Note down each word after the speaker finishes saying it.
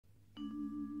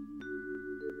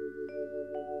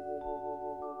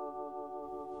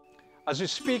As we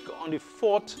speak on the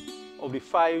fourth of the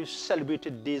 5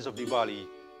 celebrated days of Diwali,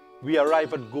 we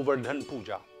arrive at Govardhan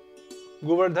Pooja.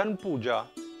 Govardhan Pooja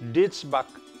dates back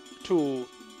to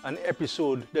an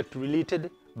episode that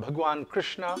related Bhagwan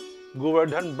Krishna,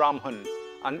 Govardhan Brahman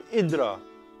and Indra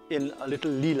in a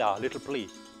little Leela, little play.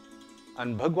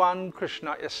 And Bhagwan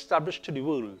Krishna established to the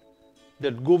world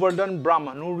that Govardhan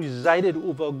Brahman, who resided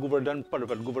over Govardhan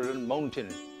Parvat, Govardhan mountain,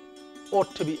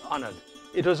 ought to be honored.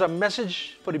 It was a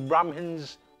message for the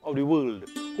Brahmins of the world,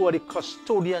 who are the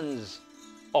custodians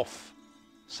of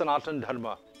Sanatan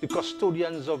Dharma, the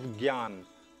custodians of Gyan,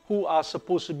 who are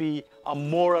supposed to be a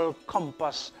moral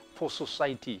compass for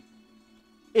society.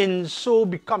 In so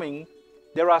becoming,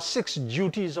 there are 6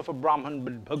 duties of a Brahman,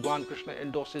 but Bhagwan Krishna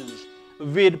endorses: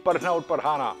 Ved Parhana aur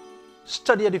Parhana,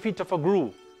 study at the feet of a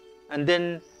guru, and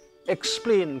then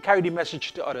explain, carry the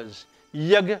message to others.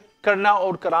 Yag Karna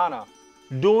aur Karana,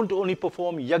 don't only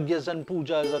perform yagyas and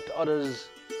pujas that others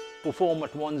perform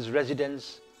at one's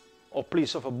residence or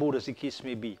place of abode, as the case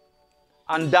may be.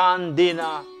 And Dan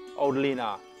Dena aur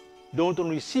Lena, don't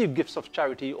only receive gifts of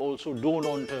charity, also don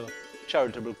onto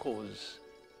charitable cause.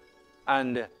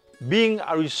 And being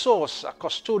a resource, a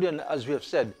custodian, as we have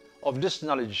said, of this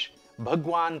knowledge,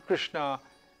 Bhagwan Krishna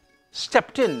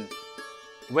stepped in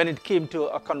when it came to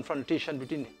a confrontation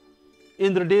between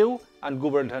Indradev and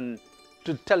Govardhan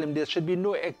to tell him there should be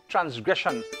no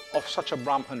transgression of such a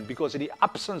Brahman, because in the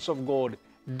absence of God,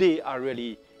 they are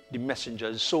really the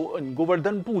messengers. So in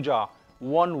Govardhan Puja,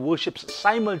 one worships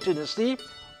simultaneously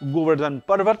Govardhan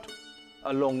Parvat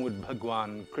along with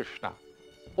Bhagwan Krishna.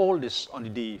 All this on the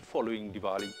day following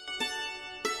Diwali.